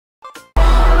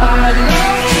Hey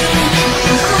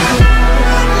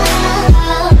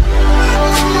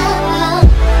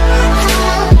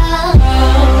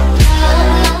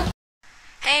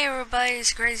everybody,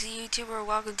 it's Crazy YouTuber.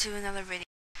 Welcome to another video.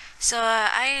 So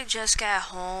I just got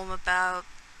home about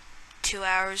 2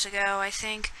 hours ago, I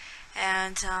think,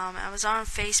 and I was on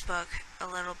Facebook a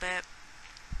little bit,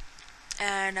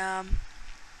 and I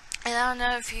don't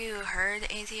know if you heard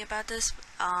anything about this,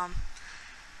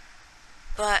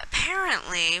 but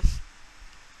apparently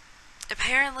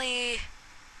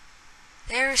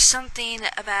there's something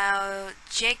about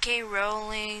J.K.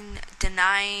 Rowling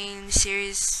denying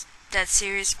that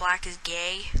Sirius Black is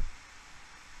gay,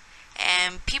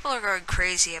 and people are going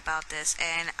crazy about this,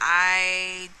 and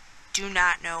I do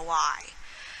not know why.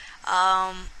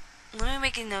 Let me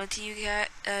make a note to you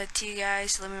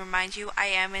guys. Let me remind you, I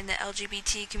am in the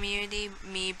LGBT community,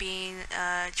 me being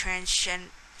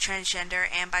transgender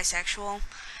and bisexual,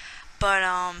 but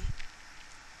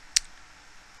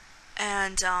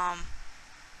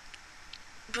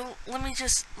let me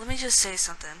just say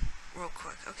something real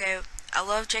quick, okay? I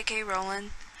love J.K.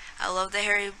 Rowling. I love the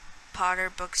Harry Potter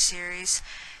book series.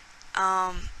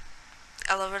 I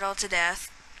love it all to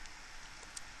death.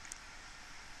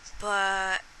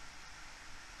 But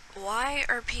why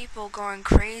are people going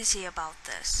crazy about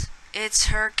this? It's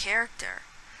her character.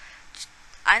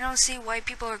 I don't see why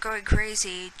people are going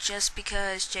crazy just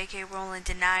because J.K. Rowling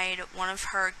denied one of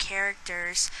her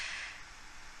characters'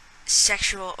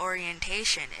 sexual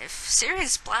orientation. If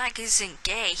Sirius Black isn't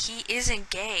gay, he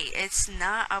isn't gay. It's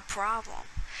not a problem.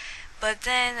 But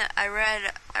then I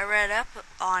read up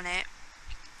on it,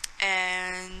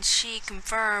 and she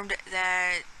confirmed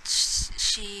that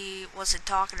she wasn't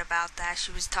talking about that.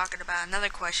 She was talking about another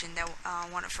question that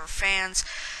one of her fans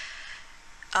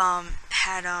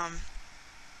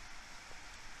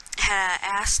had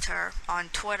asked her on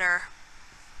Twitter,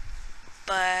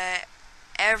 but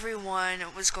everyone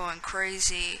was going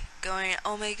crazy, going,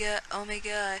 oh my god,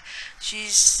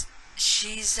 she's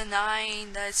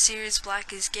denying that Sirius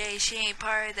Black is gay, she ain't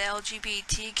part of the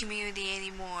LGBT community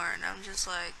anymore. And I'm just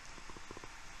like,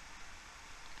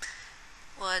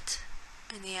 what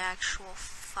in the actual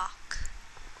fuck?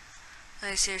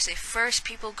 Like, seriously, first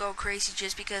people go crazy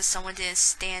just because someone didn't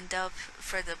stand up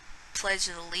for the Pledge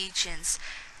of Allegiance,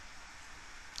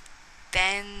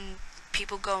 then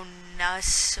people go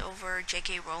nuts over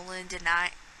J.K. Rowling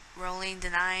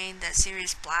denying that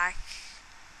Sirius Black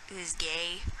is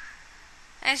gay.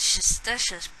 That's just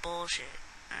bullshit,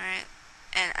 alright?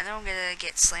 And I don't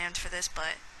get slammed for this,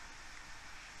 but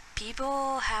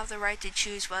people have the right to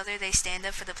choose whether they stand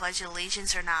up for the Pledge of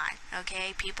Allegiance or not,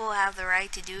 okay? People have the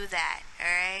right to do that,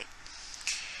 alright?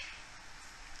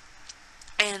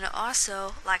 And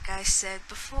also, like I said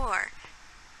before,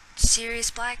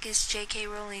 Sirius Black is J.K.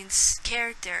 Rowling's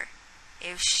character.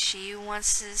 If she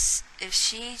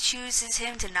chooses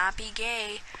him to not be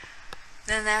gay,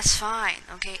 then that's fine,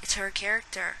 okay? It's her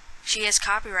character. She has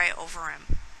copyright over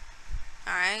him.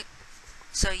 Alright?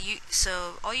 So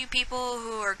all you people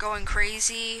who are going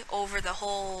crazy over the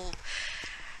whole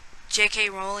J.K.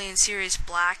 Rowling and Sirius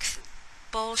Black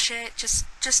bullshit, just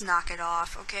knock it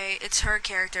off, okay? It's her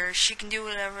character. She can do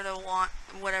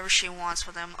whatever she wants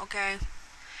with him, okay?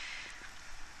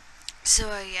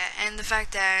 So yeah, and the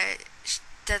fact that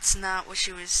that's not what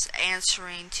she was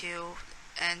answering to,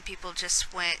 and people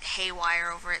just went haywire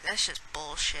over it, that's just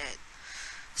bullshit.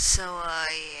 So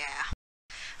yeah.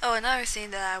 Oh, another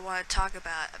thing that I want to talk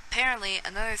about. Apparently,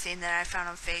 another thing that I found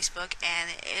on Facebook,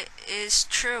 and it is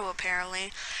true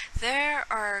apparently,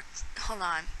 hold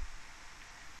on.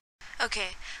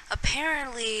 Okay,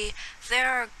 apparently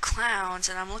there are clowns,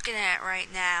 and I'm looking at it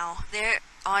right now.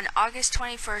 On August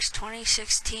 21st,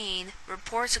 2016,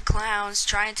 reports of clowns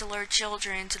trying to lure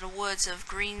children into the woods of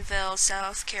Greenville,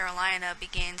 South Carolina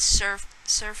began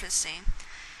surfacing.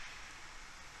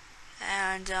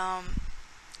 And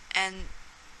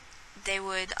they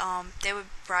would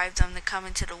bribe them to come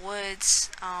into the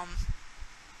woods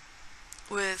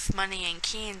with money and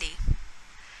candy.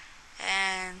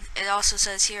 And it also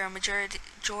says here a majority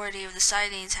of the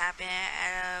sightings happen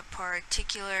at a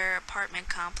particular apartment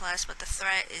complex, but the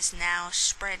threat is now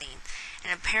spreading.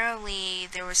 And apparently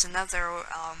there was another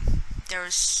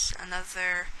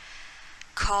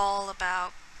call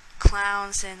about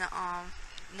clowns in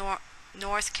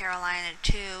North Carolina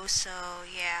too. So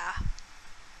yeah,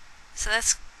 so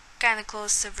that's kind of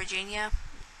close to Virginia.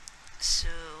 So,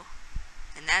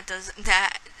 and that doesn't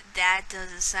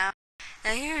sound.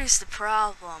 Now here's the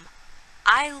problem.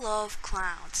 I love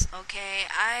clowns, okay?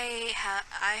 I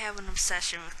have an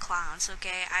obsession with clowns,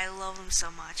 okay? I love them so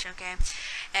much, okay?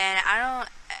 And I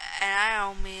and I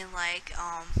don't mean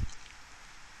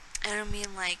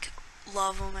like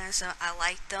love them as I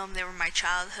liked them. They were my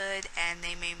childhood, and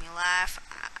they made me laugh.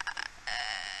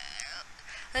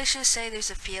 Let's just say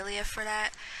there's a philia for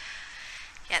that.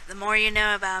 Yeah, the more you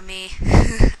know about me,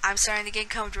 I'm starting to get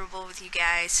comfortable with you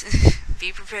guys.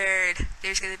 Be prepared.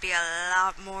 There's gonna be a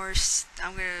lot more.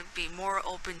 I'm gonna be more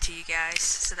open to you guys,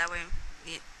 so that way,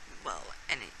 well,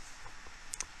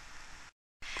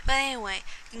 but anyway,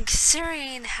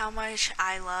 considering how much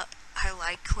I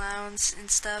like clowns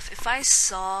and stuff, if I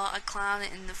saw a clown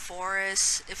in the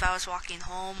forest, if I was walking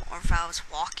home, or if I was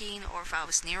walking, or if I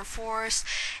was near a forest,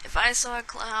 if I saw a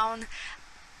clown,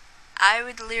 I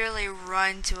would literally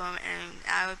run to him and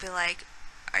I would be like,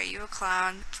 "Are you a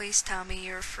clown? Please tell me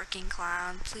you're a freaking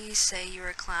clown. Please say you're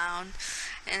a clown."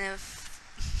 And if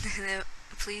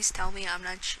please tell me I'm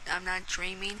not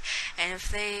dreaming. And if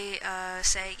they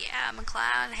say, "Yeah, I'm a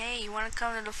clown. Hey, you want to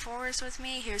come to the forest with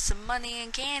me? Here's some money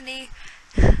and candy."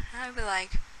 I'd be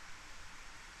like,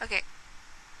 "Okay."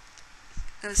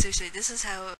 No, seriously, this is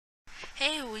how.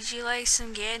 Hey, would you like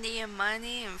some candy and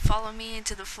money and follow me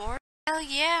into the forest? Hell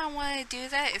yeah, I want to do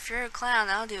that. If you're a clown,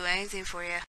 I'll do anything for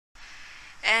you.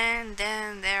 And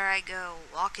then there I go,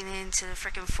 walking into the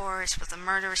freaking forest with a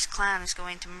murderous clown who's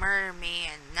going to murder me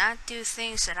and not do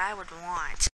things that I would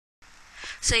want.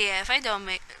 So yeah, if I don't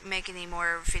make any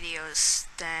more videos,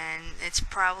 then it's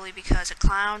probably because a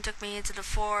clown took me into the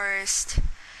forest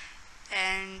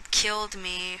and killed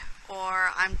me,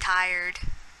 or I'm tired,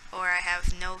 or I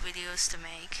have no videos to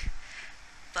make.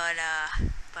 But yeah.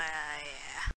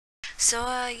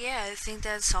 So yeah, I think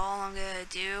that's all I'm gonna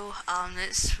do.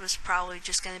 This was probably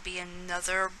just gonna be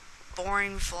another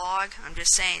boring vlog. I'm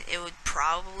just saying it would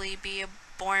probably be a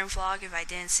boring vlog if I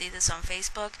didn't see this on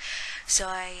Facebook. So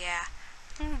yeah,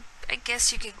 I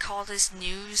guess you could call this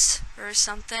news or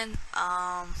something.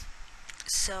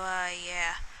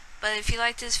 Yeah. But if you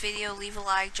like this video, leave a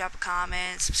like, drop a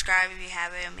comment, subscribe if you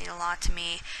haven't. It would mean a lot to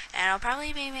me. And I'll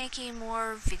probably be making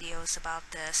more videos about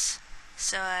this.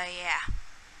 So yeah.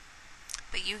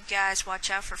 But you guys watch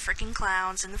out for freaking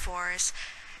clowns in the forest.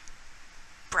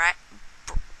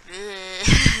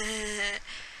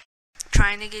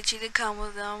 Trying to get you to come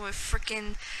with them with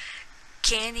freaking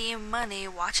candy and money.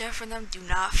 Watch out for them. Do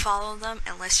not follow them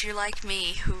unless you're like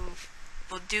me, who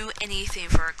will do anything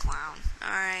for a clown.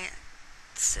 Alright.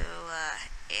 So,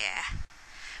 yeah.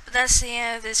 But that's the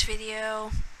end of this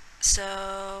video.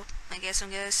 So, I guess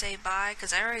I'm gonna say bye,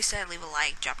 because I already said leave a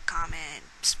like, drop a comment,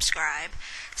 subscribe.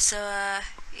 So,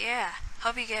 yeah.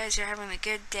 Hope you guys are having a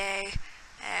good day,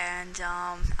 and,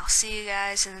 I'll see you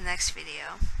guys in the next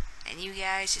video. And you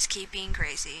guys just keep being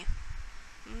crazy.